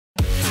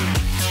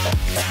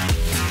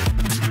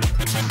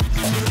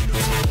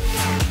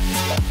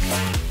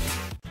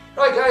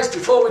Right guys,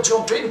 before we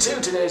jump into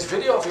today's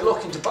video, if you're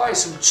looking to buy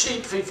some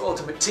cheap FIFA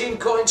Ultimate Team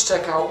coins,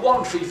 check out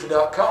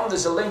onefifa.com.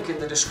 There's a link in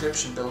the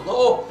description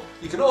below.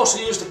 You can also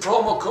use the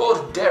promo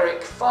code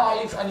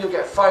DEREK5 and you'll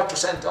get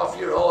 5% off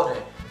your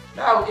order.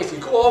 Now, if you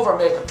go over and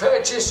make a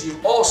purchase, you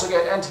also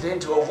get entered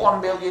into a 1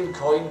 million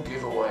coin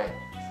giveaway.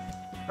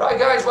 Right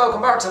guys,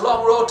 welcome back to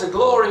Long Road to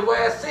Glory,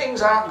 where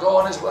things aren't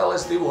going as well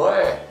as they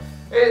were.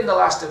 In the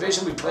last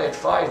division we played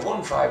 5,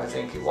 won 5 I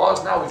think it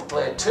was. Now we've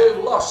played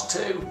 2, lost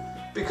 2,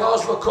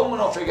 because we're coming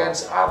up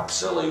against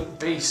absolute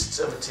beasts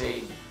of a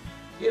team.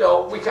 You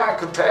know, we can't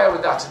compare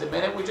with that at the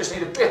minute. We just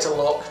need a bit of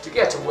luck to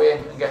get a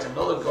win and get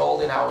another goal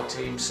in our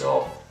team,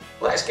 so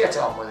let's get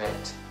on with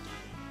it.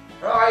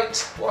 Right,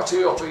 what are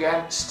you up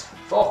against?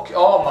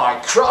 Oh my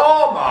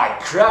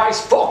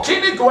Christ,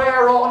 fucking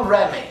Aguero and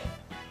Remy.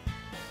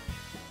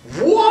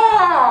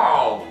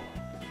 Wow!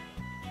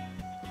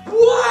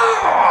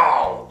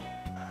 Wow!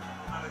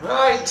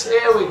 Right,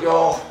 here we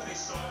go.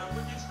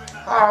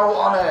 How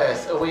on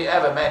earth are we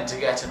ever meant to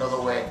get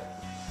another win?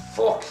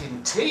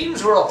 Fucking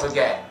teams we're up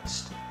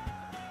against.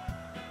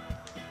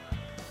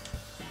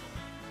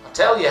 I'll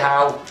tell you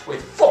how,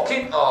 with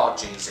fucking... Oh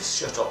Jesus,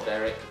 shut up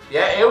Derek.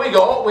 Yeah, here we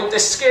go, with the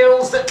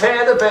skills that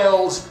pay the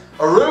bills.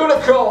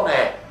 Aruna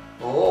Kone.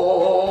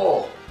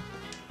 Oh.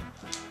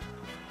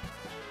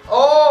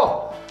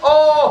 Oh.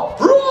 Oh.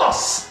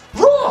 Ross.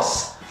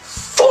 Ross.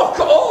 Fuck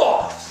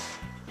off.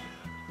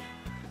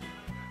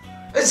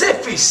 As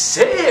if he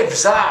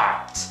saves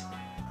that.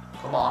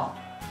 Come on.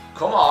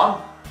 Come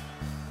on.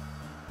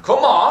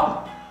 Come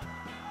on.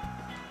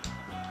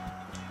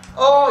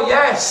 Oh,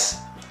 yes.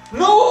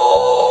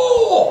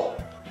 No.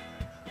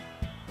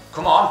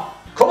 Come on.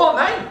 Come on,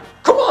 then.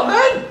 Come on,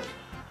 then.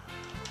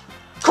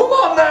 Come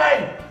on,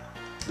 then.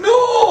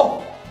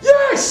 No.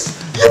 Yes.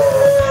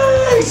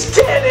 Yes.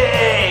 Get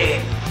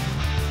in.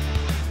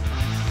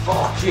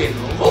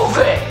 Fucking love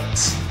it.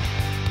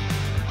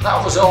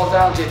 That was all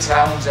down to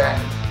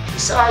Townsend.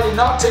 Decided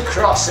not to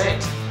cross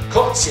it.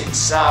 Cuts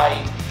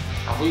inside,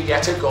 and we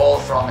get a goal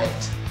from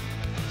it.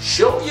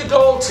 Shut your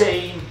goal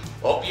team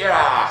up your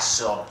arse,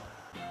 son.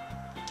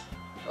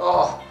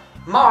 Oh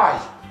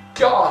my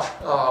God.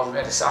 Oh, we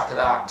made a sack of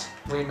that.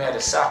 We made a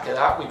sack of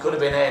that. We could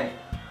have been in.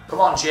 Come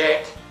on,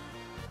 Jake.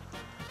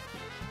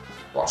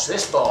 Watch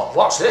this ball.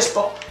 Watch this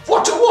ball.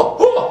 What have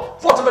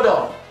I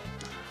done?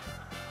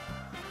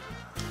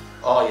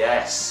 Oh,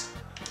 yes.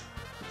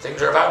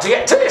 Things are about to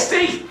get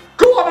tasty.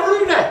 Go on,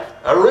 Aruna.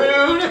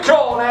 Aruna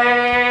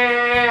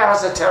Kone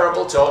has a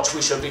terrible touch.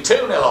 We should be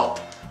 2-0 up.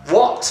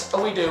 What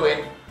are we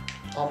doing?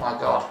 Oh my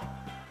God.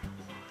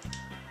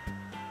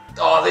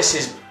 Oh, this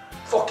is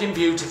fucking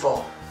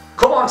beautiful.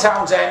 Come on,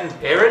 Townsend.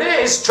 Here it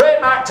is.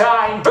 Trademark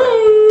time.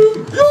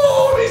 Boom.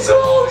 Oh, he's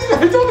only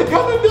gonna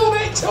done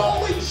it.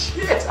 Holy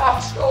shit.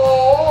 I'm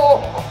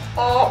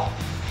so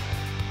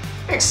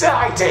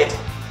excited.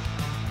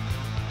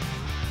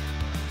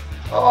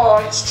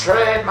 Oh, it's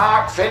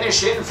trademark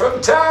finishing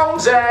from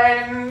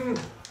Townsend.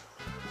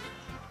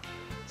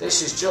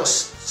 This is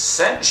just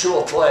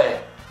sensual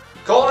play.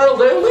 Corner will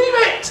do, leave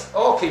it.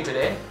 Oh, keep it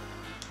in.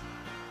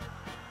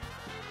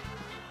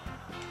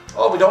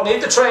 Oh, we don't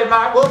need the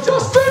trademark, we'll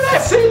just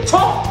finesse it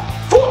top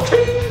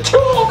fucking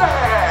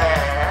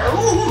corner.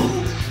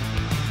 Ooh.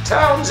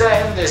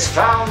 Townsend has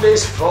found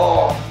his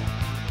form.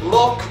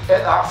 Look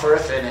at that for a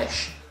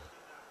finish.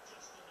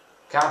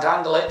 Can't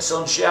handle it,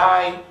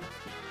 sunshine.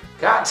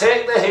 Can't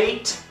take the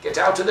heat. Get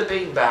out of the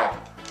beanbag.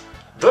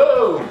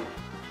 Boom.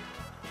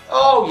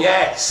 Oh,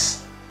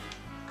 yes.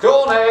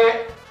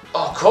 Corny.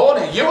 Oh,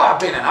 Corny, you have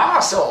been an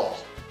arsehole.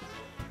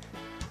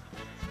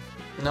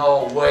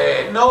 No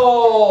way.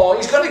 No.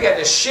 He's going to get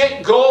the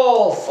shit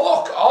goal.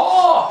 Fuck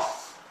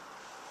off.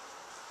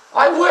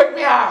 I work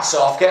my arse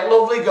off, get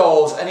lovely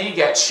goals, and he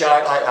gets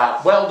shite like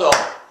that. Well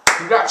done.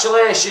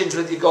 Congratulations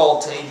with your goal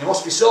team. You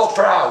must be so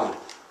proud.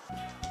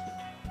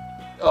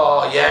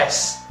 Oh,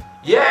 yes.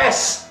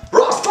 Yes.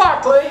 Ross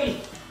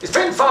Barkley! He's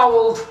been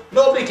fouled.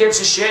 Nobody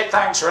gives a shit,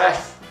 thanks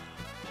ref.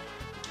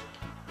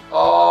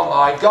 Oh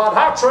my God,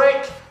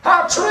 hat-trick!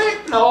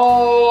 Hat-trick!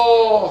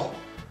 No!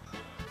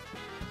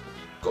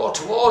 Go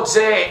towards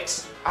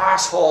it,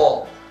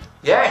 asshole.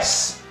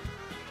 Yes!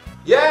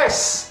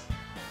 Yes!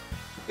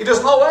 He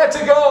doesn't know where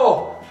to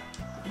go.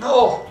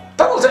 No.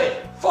 Penalty!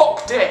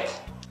 Fuck Dick.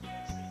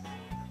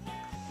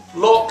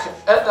 Look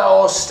at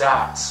those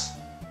stats.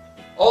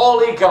 All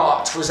he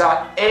got was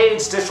that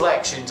AIDS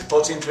deflection to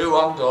put him through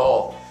on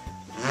goal.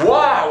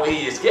 Wow,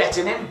 he is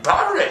getting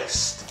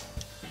embarrassed.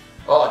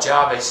 Oh,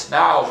 Jarvis,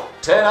 now,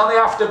 turn on the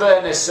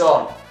afterburners,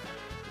 son.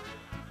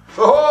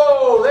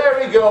 Oh, there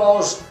he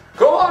goes.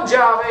 Come on,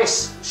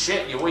 Jarvis.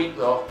 Shit, you're weak,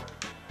 though.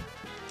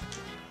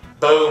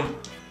 Boom.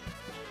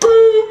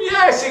 Boom,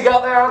 yes, he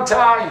got there on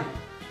time.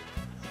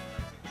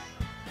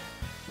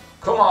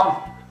 Come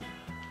on.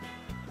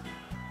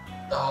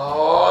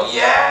 Oh,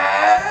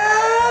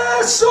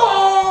 yes!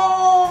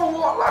 Oh,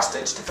 what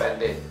last-ditch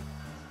defending.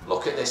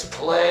 Look at this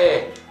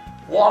play.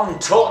 One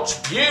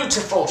touch,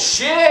 beautiful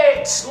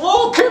shit.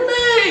 Look at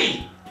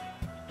me.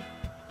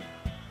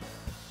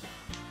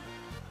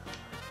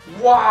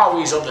 Wow,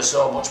 he's under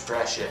so much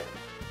pressure.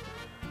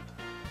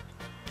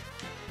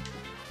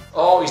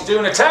 Oh, he's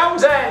doing a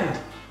Townsend.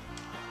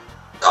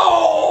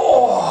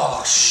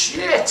 Oh,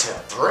 shit,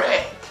 a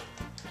break.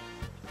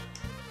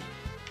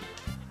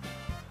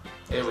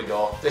 Here we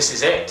go. This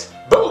is it.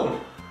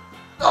 Boom.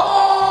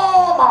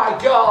 Oh, my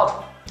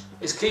God.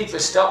 His keeper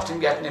stopped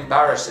him getting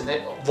embarrassed. And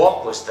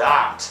what was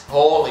that?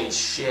 Holy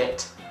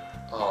shit.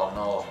 Oh,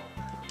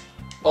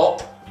 no.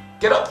 Up.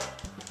 Get up.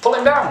 Pull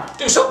him down.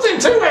 Do something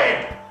to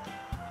him.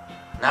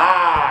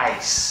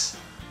 Nice.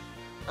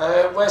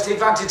 Where's the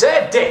advantage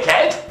there,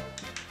 dickhead?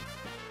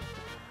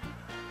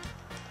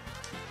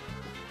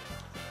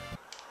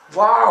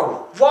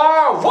 Wow,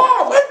 wow,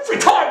 wow, every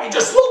time he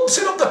just lumps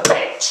it up the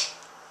pitch.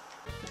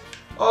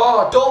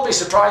 Oh, don't be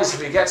surprised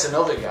if he gets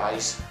another,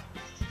 guys.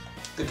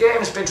 The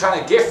game's been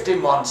trying to gift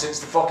him one since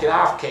the fucking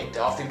half kicked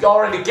off. They've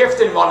already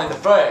gifted him one in the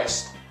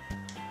first.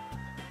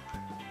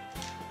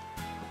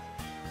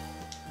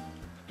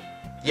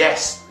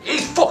 Yes,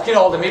 he's fucking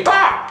holding me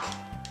back.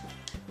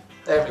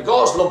 There he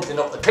goes, lumping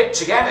up the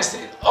pitch again.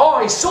 Oh,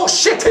 he's so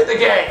shit at the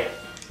game.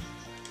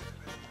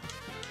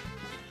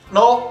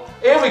 No,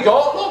 here we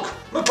go, look.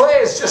 My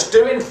player's just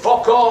doing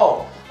fuck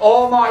all.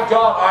 Oh my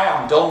God, I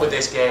am done with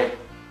this game.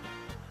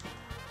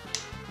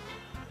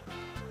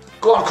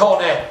 Go on,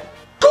 Cornet.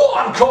 Go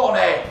on,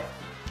 Cornet.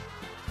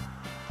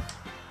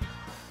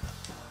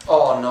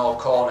 Oh no,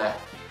 Cornet.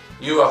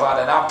 You have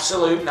had an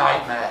absolute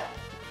nightmare.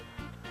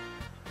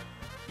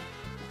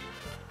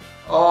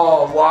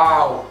 Oh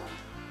wow.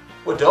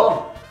 We're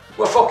done.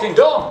 We're fucking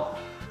done.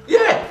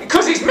 Yeah,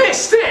 because he's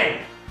missed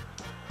it.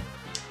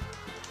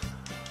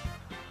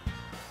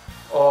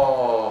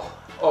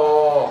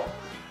 Oh,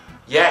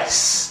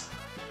 yes.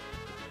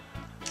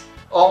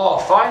 Oh,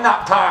 find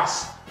that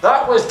pass.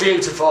 That was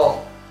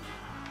beautiful.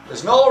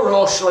 There's no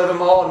rush,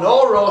 Livermore,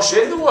 no rush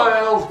in the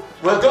world.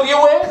 Wiggle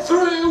your way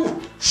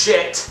through.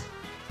 Shit.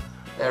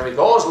 There he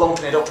goes,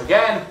 lumping it up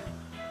again.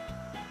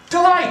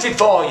 Delighted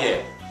for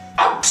you.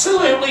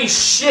 Absolutely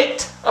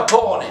shit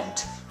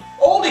opponent.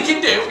 All he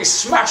can do is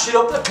smash it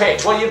up the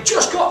pitch while you've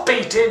just got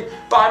beaten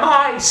by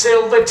my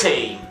silver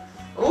team.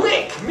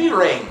 Lick me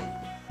ring.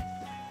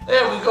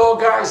 There we go,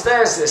 guys,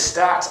 there's the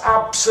stats.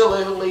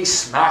 Absolutely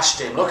smashed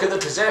him. Look at the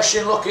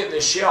possession, look at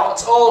the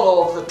shots, all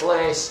over the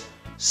place.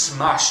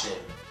 Smashed him.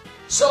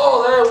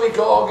 So there we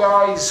go,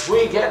 guys.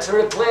 We get to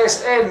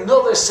replace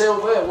another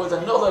silver with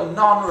another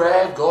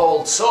non-rare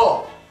gold.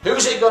 So,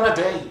 who's it going to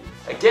be?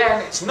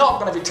 Again, it's not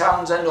going to be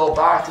Townsend or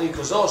Barkley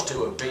because those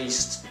two are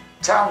beasts.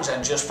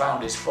 Townsend just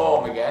found his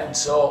form again.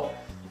 So,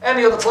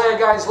 any other player,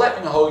 guys, let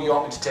me know who you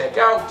want me to take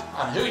out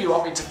and who you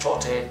want me to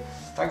put in.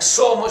 Thanks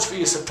so much for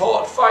your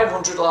support.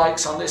 500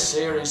 likes on this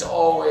series,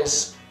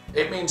 always,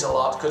 it means a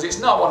lot because it's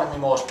not one of my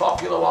most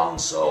popular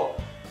ones, so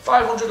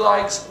 500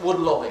 likes, would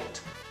love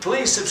it.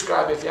 Please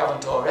subscribe if you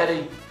haven't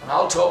already, and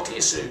I'll talk to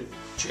you soon.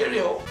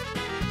 Cheerio.